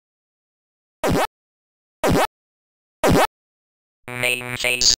MAME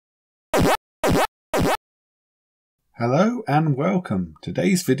phase. Hello and welcome.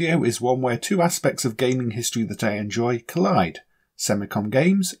 Today's video is one where two aspects of gaming history that I enjoy collide: Semicom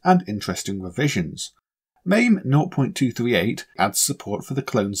games and interesting revisions. MAME 0.238 adds support for the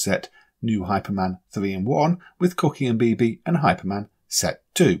clone set New HyperMan 3-in-1 with Cookie and BB and HyperMan Set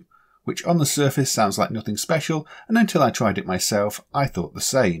 2, which on the surface sounds like nothing special, and until I tried it myself I thought the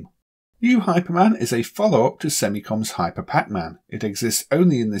same. New HyperMan is a follow-up to Semicom's Hyper Pac-Man. It exists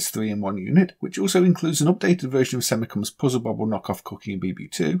only in this 3-in-1 unit, which also includes an updated version of Semicom's Puzzle Bobble knockoff Cookie and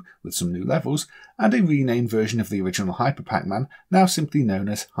BB 2 with some new levels, and a renamed version of the original Hyper Pac-Man, now simply known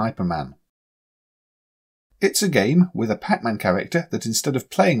as HyperMan. It's a game with a Pac-Man character that, instead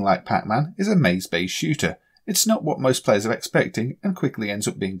of playing like Pac-Man, is a maze-based shooter. It's not what most players are expecting and quickly ends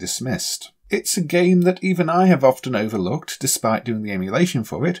up being dismissed. It's a game that even I have often overlooked despite doing the emulation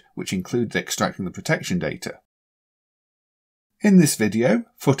for it, which included extracting the protection data. In this video,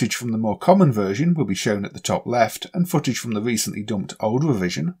 footage from the more common version will be shown at the top left, and footage from the recently dumped old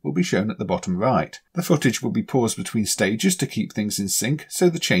revision will be shown at the bottom right. The footage will be paused between stages to keep things in sync so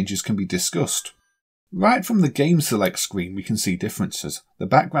the changes can be discussed. Right from the game select screen we can see differences. The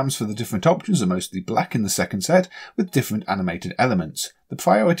backgrounds for the different options are mostly black in the second set, with different animated elements. The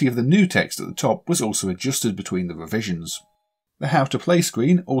priority of the new text at the top was also adjusted between the revisions. The How to Play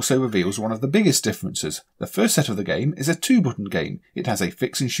screen also reveals one of the biggest differences. The first set of the game is a 2-button game. It has a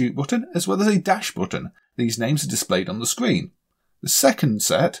fix and shoot button as well as a dash button. These names are displayed on the screen. The second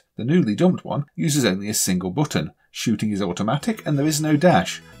set, the newly dumped one, uses only a single button. Shooting is automatic and there is no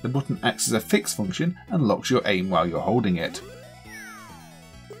dash. The button acts as a fix function and locks your aim while you're holding it.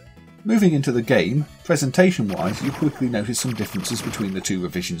 Moving into the game, presentation-wise you quickly notice some differences between the two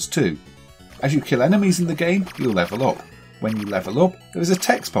revisions too. As you kill enemies in the game, you'll level up. When you level up, there is a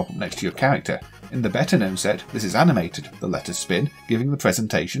text pop-up next to your character. In the better known set, this is animated, the letters spin, giving the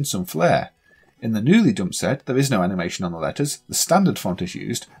presentation some flair. In the newly dumped set, there is no animation on the letters, the standard font is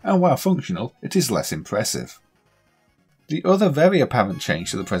used, and while functional, it is less impressive. The other very apparent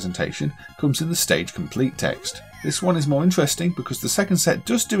change to the presentation comes in the stage complete text. This one is more interesting because the second set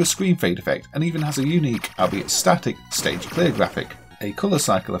does do a screen fade effect and even has a unique, albeit static, stage clear graphic. A colour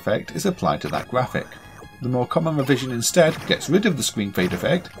cycle effect is applied to that graphic. The more common revision instead gets rid of the screen fade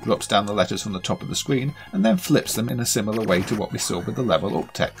effect, drops down the letters from the top of the screen, and then flips them in a similar way to what we saw with the level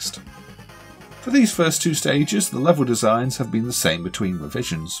up text. For these first two stages, the level designs have been the same between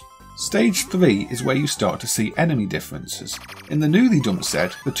revisions. Stage 3 is where you start to see enemy differences. In the newly dumped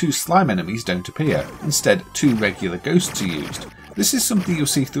set, the two slime enemies don't appear. Instead, two regular ghosts are used. This is something you'll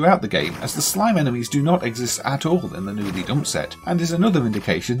see throughout the game, as the slime enemies do not exist at all in the newly dumped set, and is another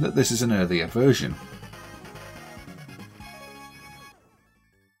indication that this is an earlier version.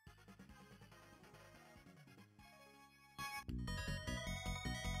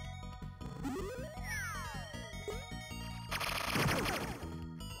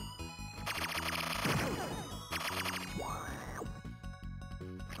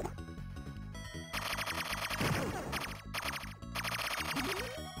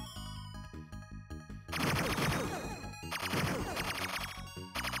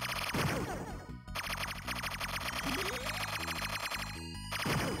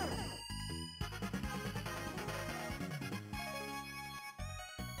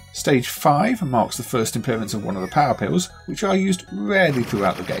 Stage 5 marks the first appearance of one of the power pills, which are used rarely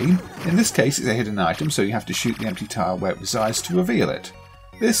throughout the game. In this case it's a hidden item, so you have to shoot the empty tile where it resides to reveal it.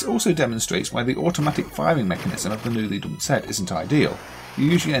 This also demonstrates why the automatic firing mechanism of the newly dumped set isn't ideal. You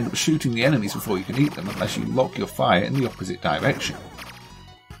usually end up shooting the enemies before you can eat them unless you lock your fire in the opposite direction.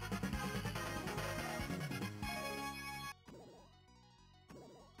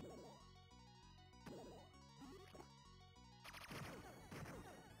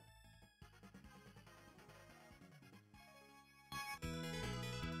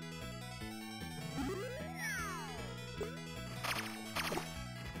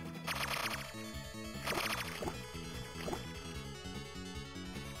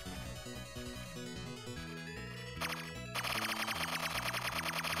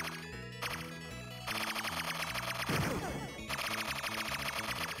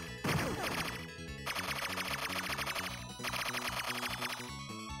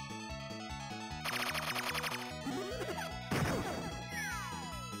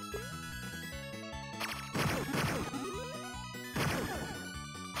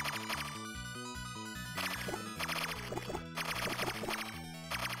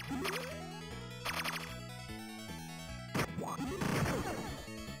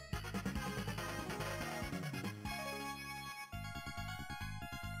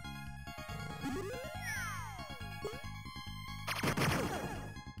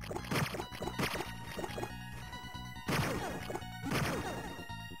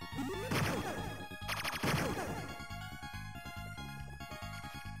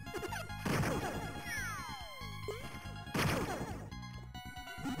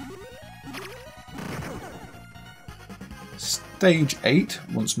 Stage 8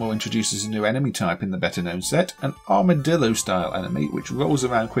 once more introduces a new enemy type in the better known set, an armadillo style enemy which rolls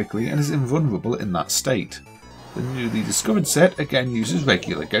around quickly and is invulnerable in that state. The newly discovered set again uses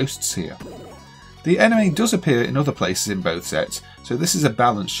regular ghosts here. The enemy does appear in other places in both sets, so this is a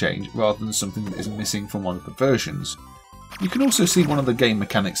balance change rather than something that is missing from one of the versions. You can also see one of the game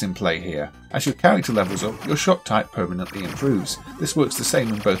mechanics in play here. As your character levels up, your shot type permanently improves. This works the same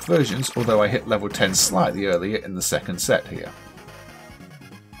in both versions, although I hit level 10 slightly earlier in the second set here.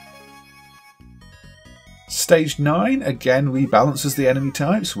 Stage 9 again rebalances the enemy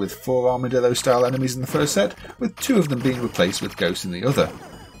types, with 4 armadillo style enemies in the first set, with 2 of them being replaced with ghosts in the other.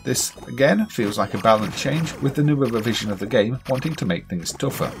 This again feels like a balance change, with the newer revision of the game wanting to make things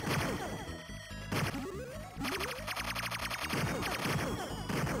tougher.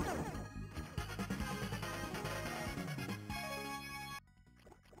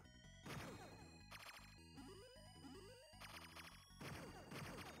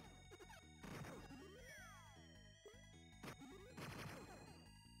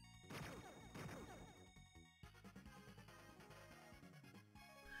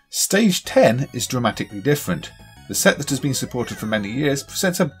 Stage 10 is dramatically different. The set that has been supported for many years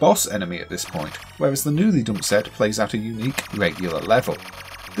presents a boss enemy at this point, whereas the newly dumped set plays out a unique, regular level.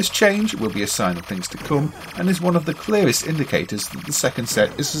 This change will be a sign of things to come, and is one of the clearest indicators that the second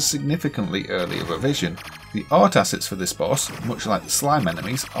set is a significantly earlier revision. The art assets for this boss, much like the slime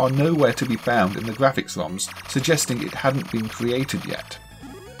enemies, are nowhere to be found in the graphics ROMs, suggesting it hadn't been created yet.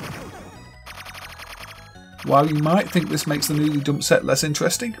 While you might think this makes the newly dumped set less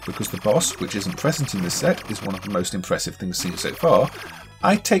interesting, because the boss, which isn't present in this set, is one of the most impressive things seen so far,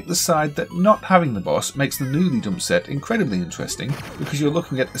 I take the side that not having the boss makes the newly dumped set incredibly interesting, because you're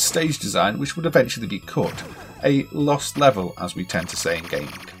looking at a stage design which would eventually be cut, a lost level as we tend to say in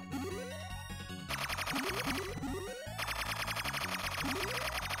gaming.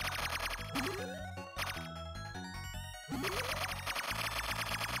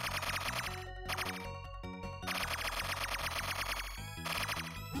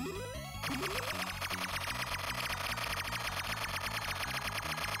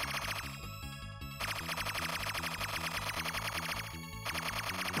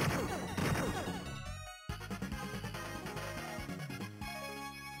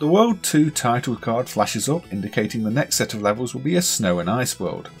 The World 2 title card flashes up, indicating the next set of levels will be a snow and ice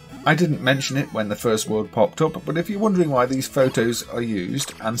world. I didn't mention it when the first world popped up, but if you're wondering why these photos are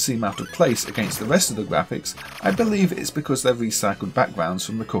used and seem out of place against the rest of the graphics, I believe it's because they're recycled backgrounds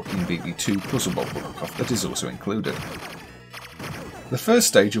from the Cookie and BB2 puzzle book knockoff that is also included. The first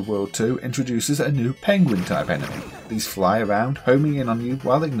stage of World 2 introduces a new penguin type enemy. These fly around, homing in on you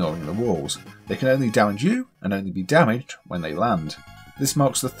while ignoring the walls. They can only damage you and only be damaged when they land. This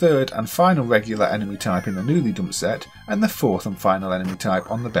marks the third and final regular enemy type in the newly dumped set, and the fourth and final enemy type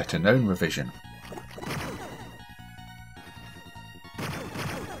on the better known revision.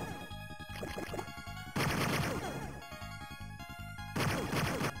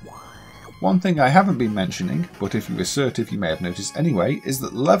 One thing I haven't been mentioning, but if you're assertive you may have noticed anyway, is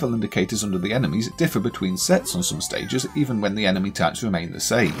that the level indicators under the enemies differ between sets on some stages, even when the enemy types remain the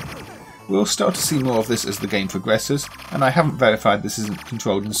same. We'll start to see more of this as the game progresses, and I haven't verified this isn't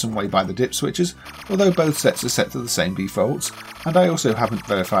controlled in some way by the dip switches, although both sets are set to the same defaults, and I also haven't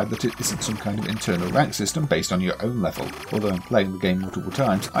verified that it isn't some kind of internal rank system based on your own level, although in playing the game multiple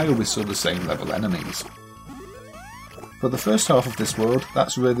times I always saw the same level enemies. For the first half of this world,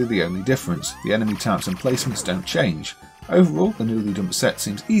 that's really the only difference. The enemy types and placements don't change. Overall, the newly dumped set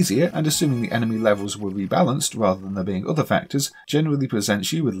seems easier, and assuming the enemy levels were rebalanced rather than there being other factors, generally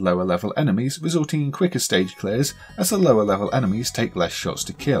presents you with lower level enemies, resulting in quicker stage clears, as the lower level enemies take less shots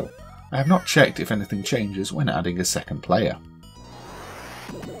to kill. I have not checked if anything changes when adding a second player.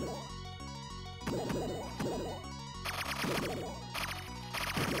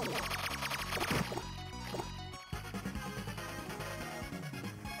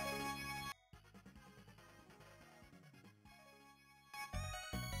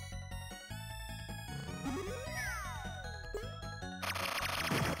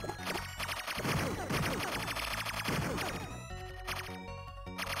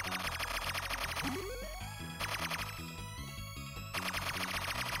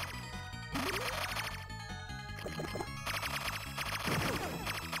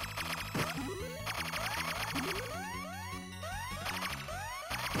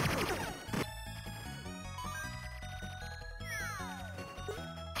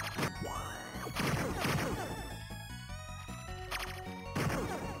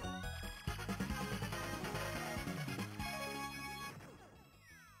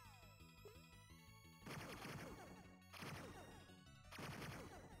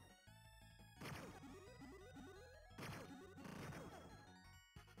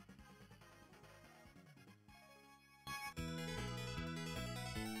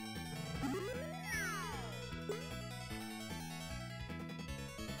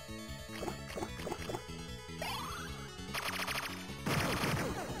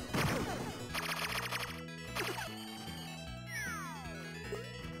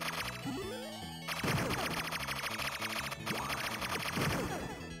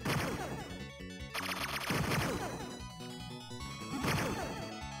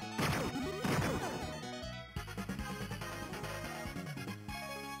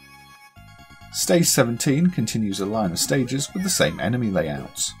 Stage 17 continues a line of stages with the same enemy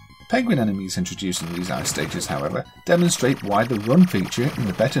layouts. Penguin enemies introduced in these ice stages, however, demonstrate why the run feature in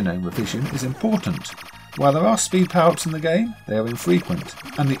the better known revision is important. While there are speed power-ups in the game, they are infrequent,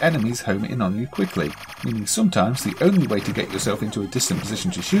 and the enemies home in on you quickly, meaning sometimes the only way to get yourself into a distant position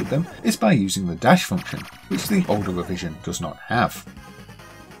to shoot them is by using the dash function, which the older revision does not have.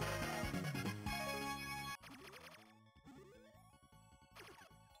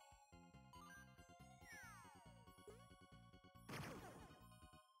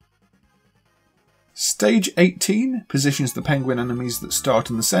 Stage 18 positions the penguin enemies that start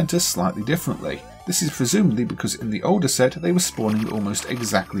in the centre slightly differently. This is presumably because in the older set they were spawning almost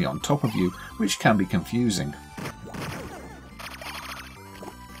exactly on top of you, which can be confusing.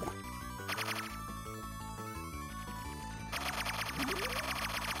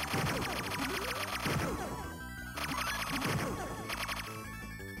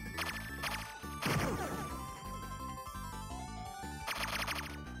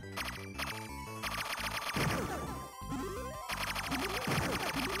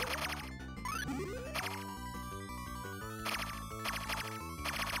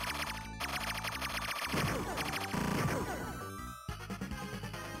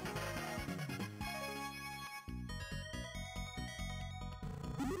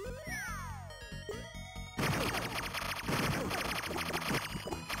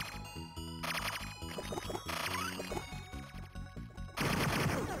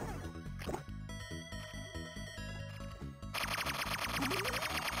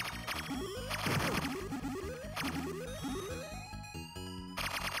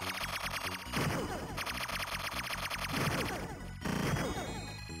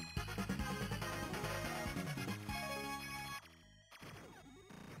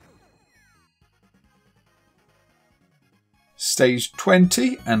 Stage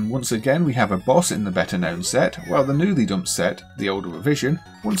 20, and once again we have a boss in the better known set, while the newly dumped set, the older revision,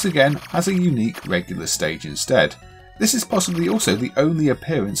 once again has a unique regular stage instead. This is possibly also the only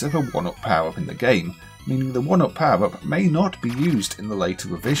appearance of a 1-up power-up in the game, meaning the 1-up power-up may not be used in the later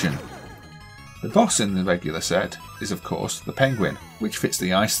revision. The boss in the regular set is of course the penguin, which fits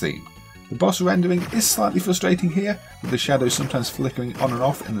the ice theme. The boss rendering is slightly frustrating here, with the shadows sometimes flickering on and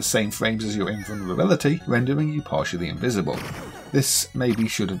off in the same frames as your invulnerability, rendering you partially invisible. This maybe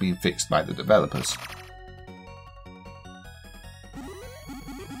should have been fixed by the developers.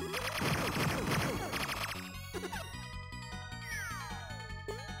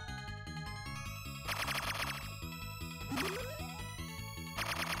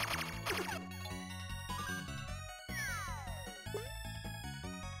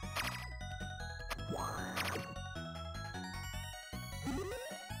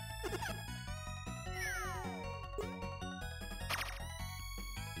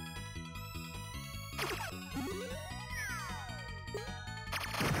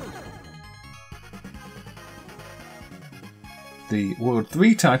 The World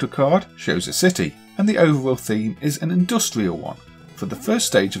 3 title card shows a city, and the overall theme is an industrial one. For the first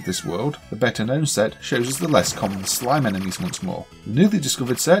stage of this world, the better known set shows us the less common slime enemies once more. The newly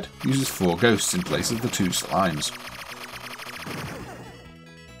discovered set uses 4 ghosts in place of the 2 slimes.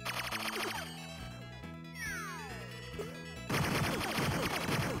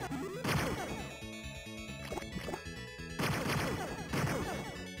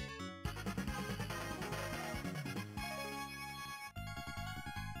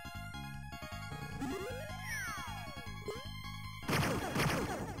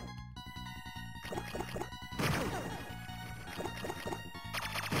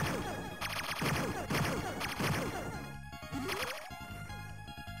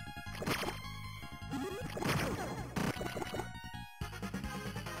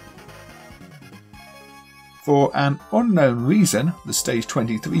 For an unknown reason, the Stage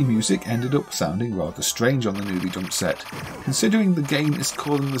 23 music ended up sounding rather strange on the newly dumped set. Considering the game is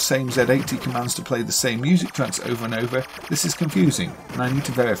calling the same Z80 commands to play the same music tracks over and over, this is confusing, and I need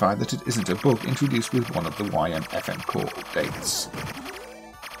to verify that it isn't a bug introduced with one of the YM-FM core updates.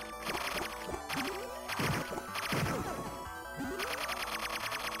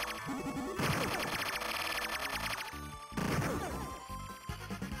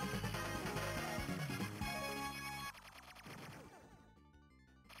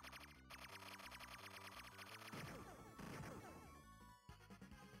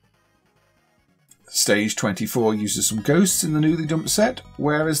 Stage 24 uses some ghosts in the newly dumped set,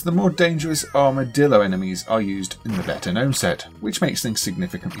 whereas the more dangerous armadillo enemies are used in the better known set, which makes things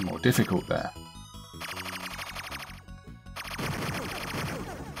significantly more difficult there.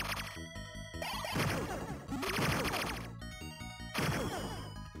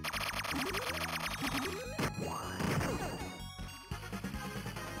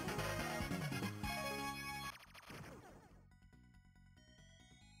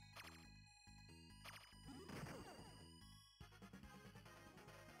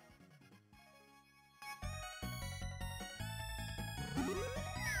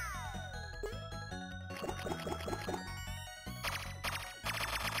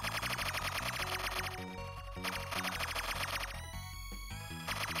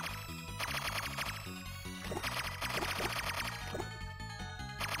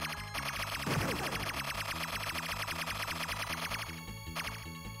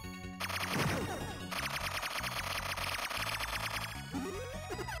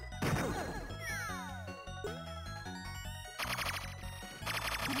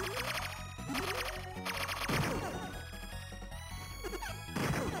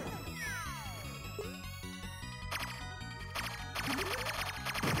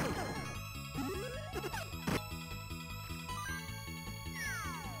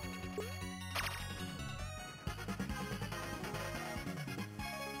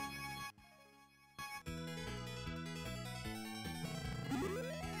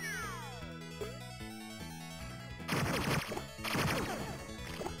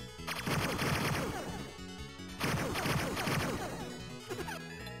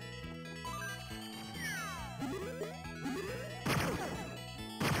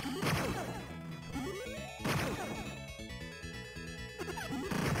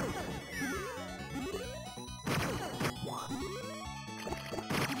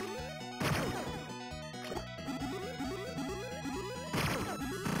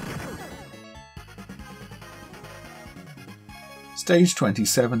 Stage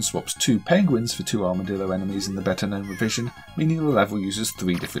 27 swaps 2 penguins for 2 armadillo enemies in the better known revision, meaning the level uses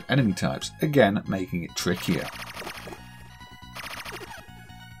 3 different enemy types, again making it trickier.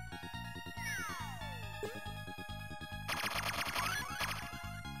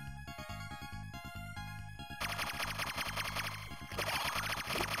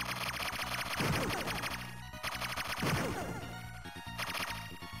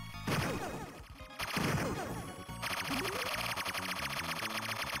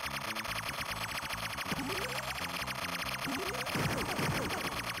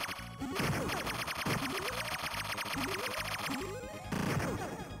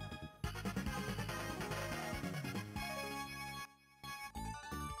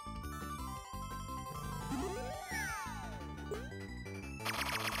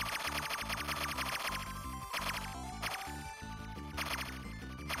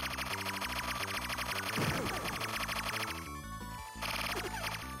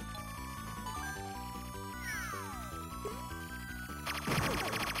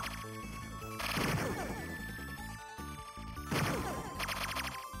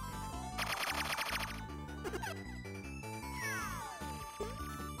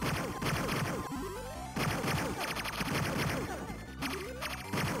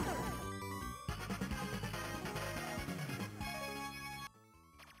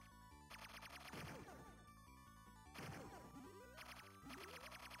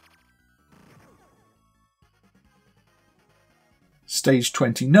 Stage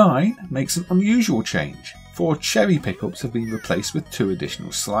 29 makes an unusual change. 4 cherry pickups have been replaced with 2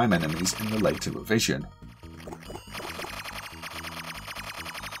 additional slime enemies in the later revision.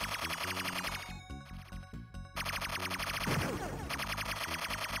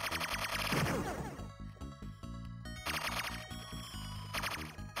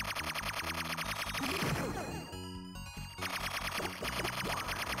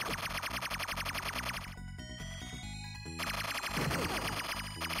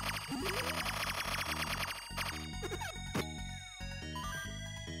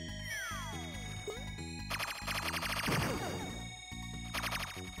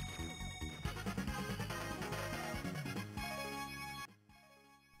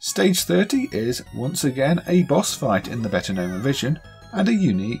 Stage 30 is, once again, a boss fight in the better known revision, and a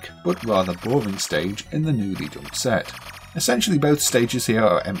unique, but rather boring stage in the newly done set. Essentially both stages here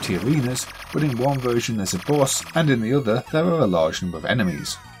are empty arenas, but in one version there's a boss, and in the other there are a large number of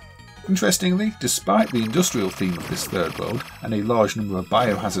enemies. Interestingly, despite the industrial theme of this third world, and a large number of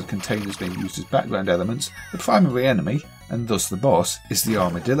biohazard containers being used as background elements, the primary enemy, and thus the boss, is the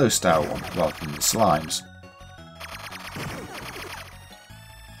armadillo style one, rather than the slimes.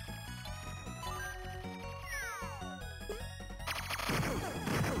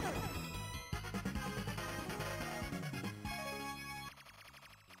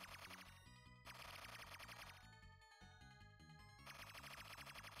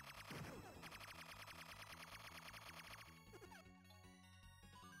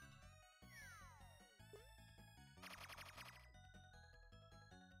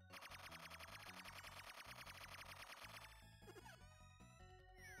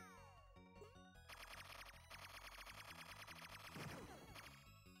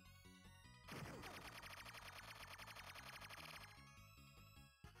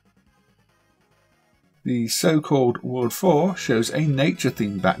 The so-called World 4 shows a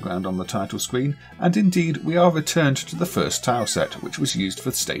nature-themed background on the title screen, and indeed we are returned to the first tile set, which was used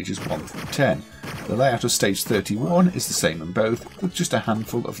for stages 1 through 10. The layout of stage 31 is the same in both, with just a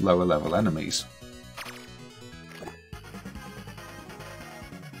handful of lower level enemies.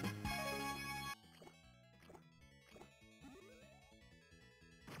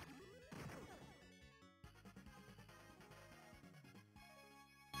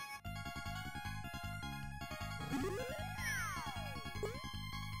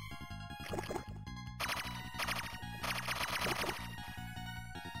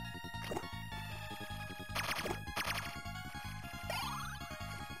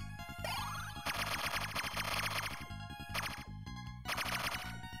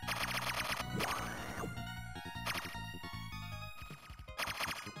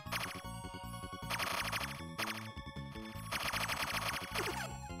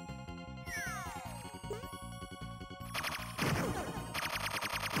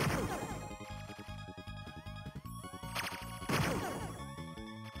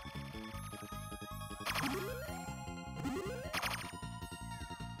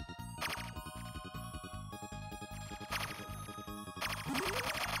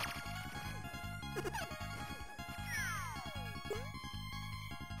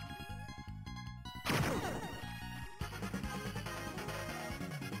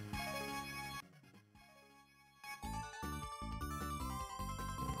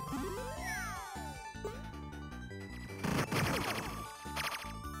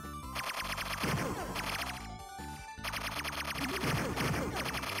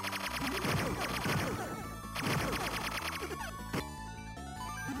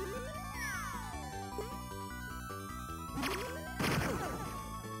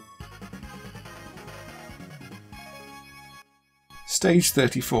 Stage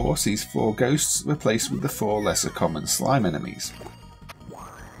 34 sees 4 ghosts replaced with the 4 lesser common slime enemies.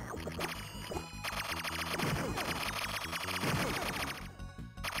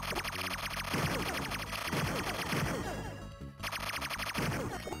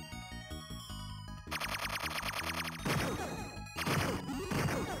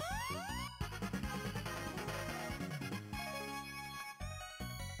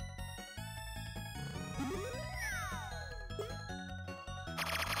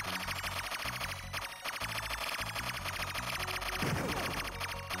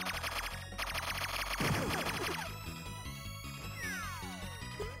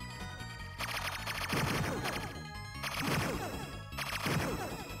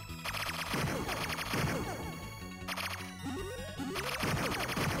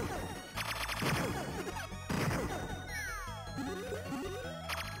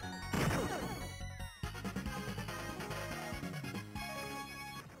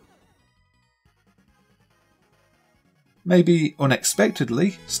 Maybe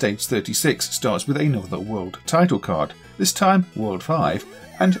unexpectedly, Stage 36 starts with another world title card, this time World 5,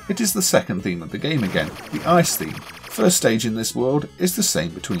 and it is the second theme of the game again, the Ice theme. First stage in this world is the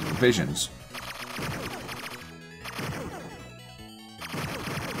same between revisions.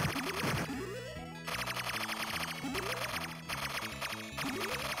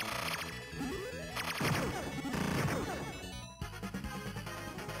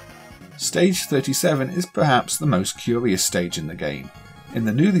 Stage 37 is perhaps the most curious stage in the game. In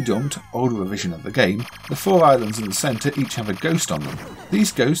the newly dumped, older revision of the game, the 4 islands in the centre each have a ghost on them.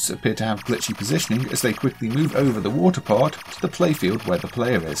 These ghosts appear to have glitchy positioning as they quickly move over the water part to the playfield where the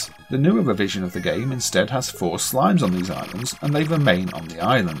player is. The newer revision of the game instead has 4 slimes on these islands, and they remain on the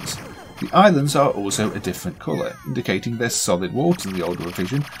islands. The islands are also a different colour, indicating there's solid water in the older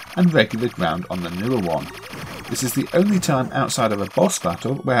revision and regular ground on the newer one. This is the only time outside of a boss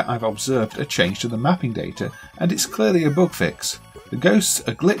battle where I've observed a change to the mapping data, and it's clearly a bug fix. The ghosts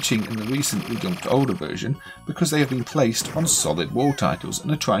are glitching in the recently dumped older version because they have been placed on solid wall titles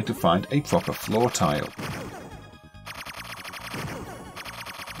and are trying to find a proper floor tile.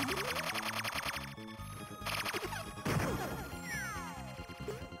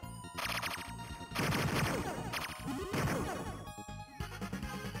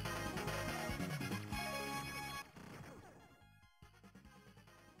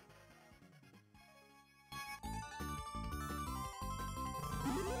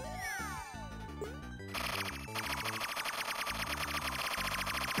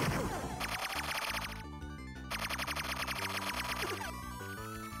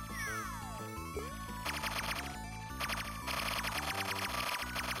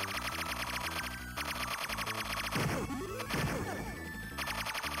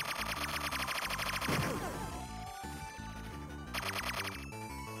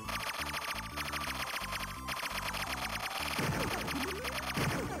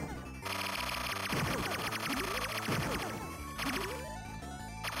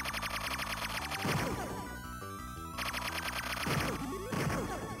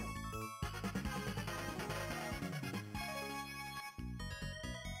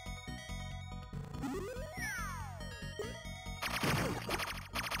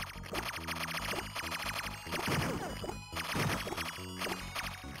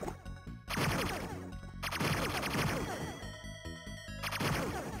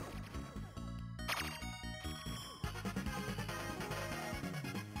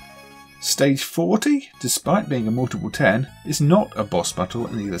 Stage 40, despite being a multiple 10, is not a boss battle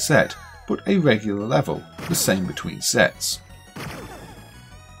in either set, but a regular level, the same between sets.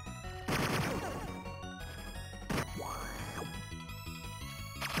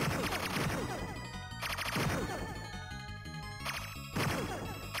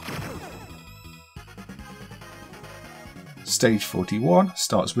 Stage 41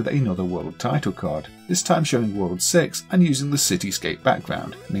 starts with another world title card, this time showing World 6 and using the cityscape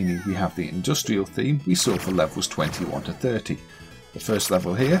background, meaning we have the industrial theme we saw for levels 21 to 30. The first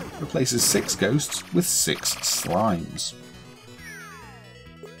level here replaces 6 ghosts with 6 slimes.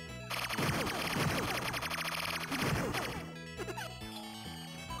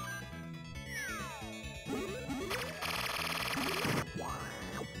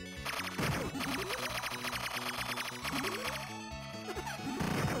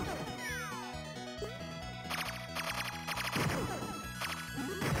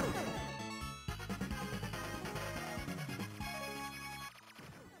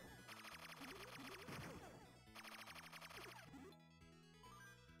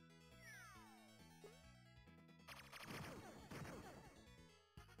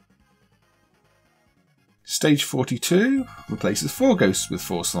 Stage 42 replaces 4 ghosts with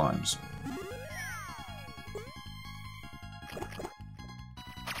 4 slimes.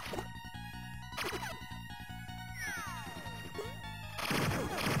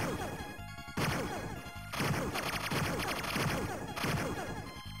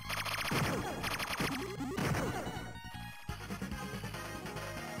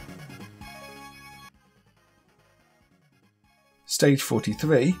 Stage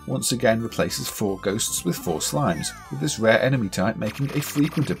 43 once again replaces 4 ghosts with 4 slimes, with this rare enemy type making a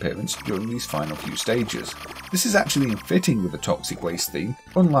frequent appearance during these final few stages. This is actually in fitting with the toxic waste theme,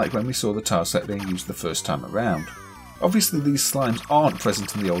 unlike when we saw the tile set being used the first time around. Obviously these slimes aren't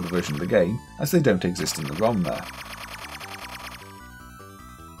present in the older version of the game, as they don't exist in the ROM there.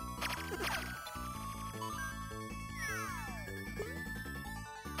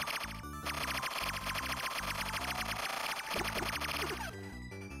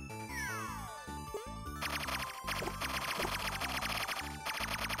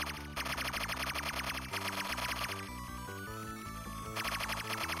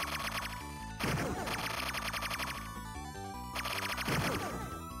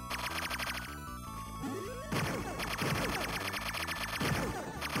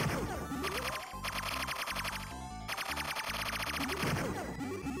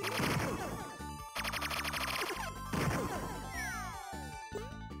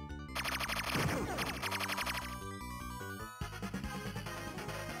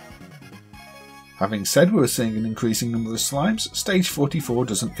 Having said we were seeing an increasing number of slimes, Stage 44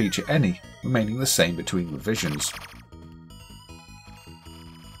 doesn't feature any, remaining the same between revisions.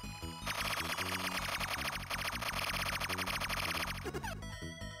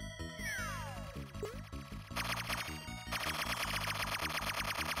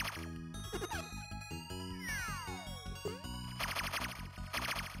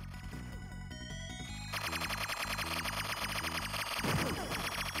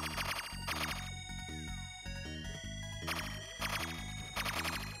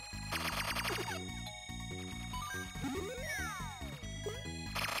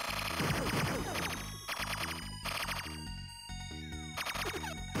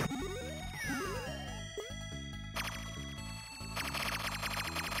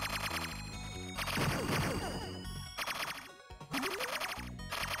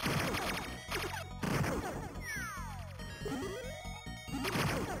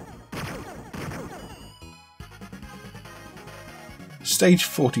 Stage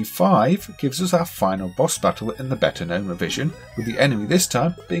 45 gives us our final boss battle in the better known revision, with the enemy this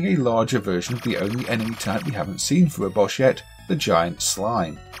time being a larger version of the only enemy type we haven't seen for a boss yet, the giant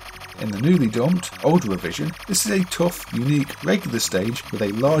slime. In the newly dumped, older revision, this is a tough, unique, regular stage with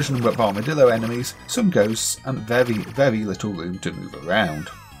a large number of armadillo enemies, some ghosts, and very little room to move around.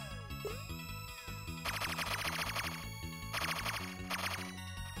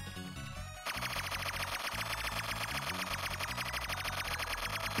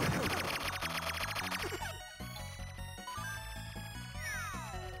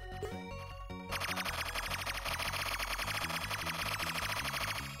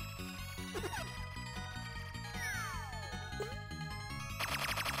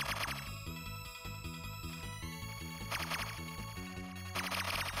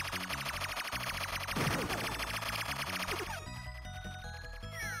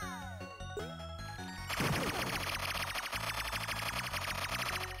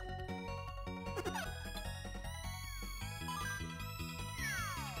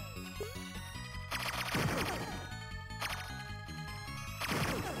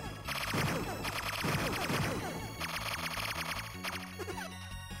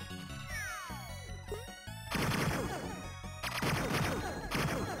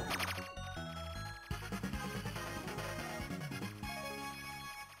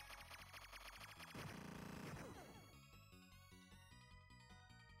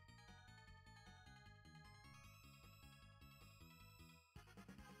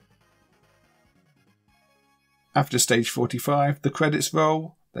 After stage 45, the credits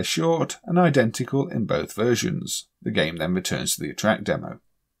roll. They're short and identical in both versions. The game then returns to the Attract demo.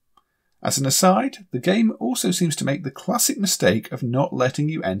 As an aside, the game also seems to make the classic mistake of not letting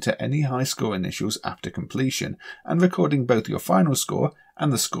you enter any high score initials after completion, and recording both your final score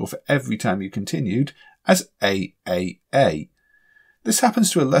and the score for every time you continued as AAA. This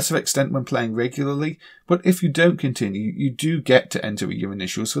happens to a lesser extent when playing regularly, but if you don't continue, you do get to enter your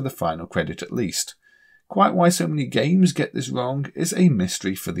initials for the final credit at least. Quite why so many games get this wrong is a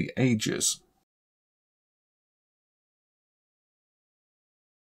mystery for the ages.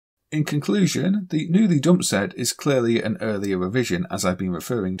 In conclusion, the newly dumped set is clearly an earlier revision, as I've been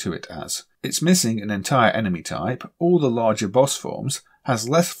referring to it as. It's missing an entire enemy type, all the larger boss forms, has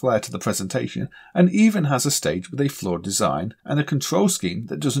less flair to the presentation, and even has a stage with a flawed design and a control scheme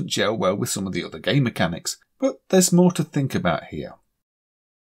that doesn't gel well with some of the other game mechanics. But there's more to think about here.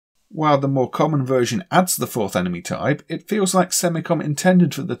 While the more common version adds the 4th enemy type, it feels like Semicom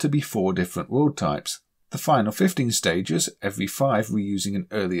intended for there to be 4 different world types. The final 15 stages, every 5 reusing an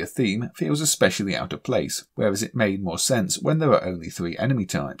earlier theme, feels especially out of place, whereas it made more sense when there are only 3 enemy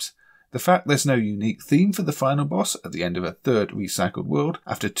types. The fact there's no unique theme for the final boss at the end of a 3rd recycled world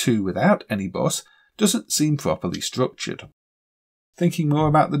after 2 without any boss doesn't seem properly structured. Thinking more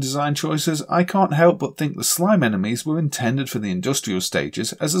about the design choices, I can't help but think the slime enemies were intended for the industrial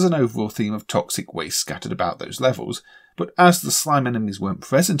stages, as there's an overall theme of toxic waste scattered about those levels, but as the slime enemies weren't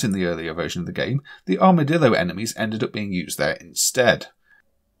present in the earlier version of the game, the armadillo enemies ended up being used there instead.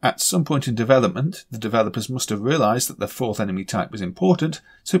 At some point in development, the developers must have realised that the 4th enemy type was important,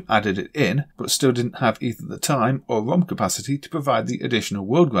 so added it in, but still didn't have either the time or ROM capacity to provide the additional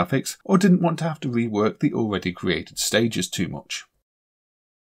world graphics, or didn't want to have to rework the already created stages too much.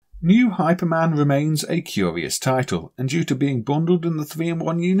 New HyperMan remains a curious title, and due to being bundled in the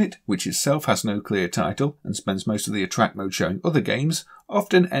 3-in-1 unit, which itself has no clear title and spends most of the attract mode showing other games,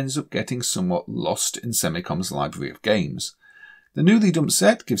 often ends up getting somewhat lost in Semicom's library of games. The newly dumped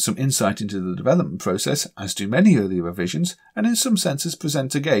set gives some insight into the development process, as do many earlier revisions, and in some senses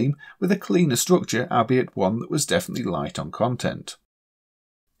present a game with a cleaner structure, albeit one that was definitely light on content.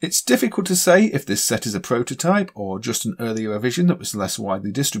 It's difficult to say if this set is a prototype or just an earlier revision that was less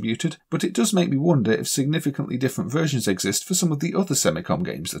widely distributed, but it does make me wonder if significantly different versions exist for some of the other Semicom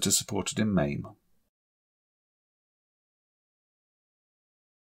games that are supported in MAME.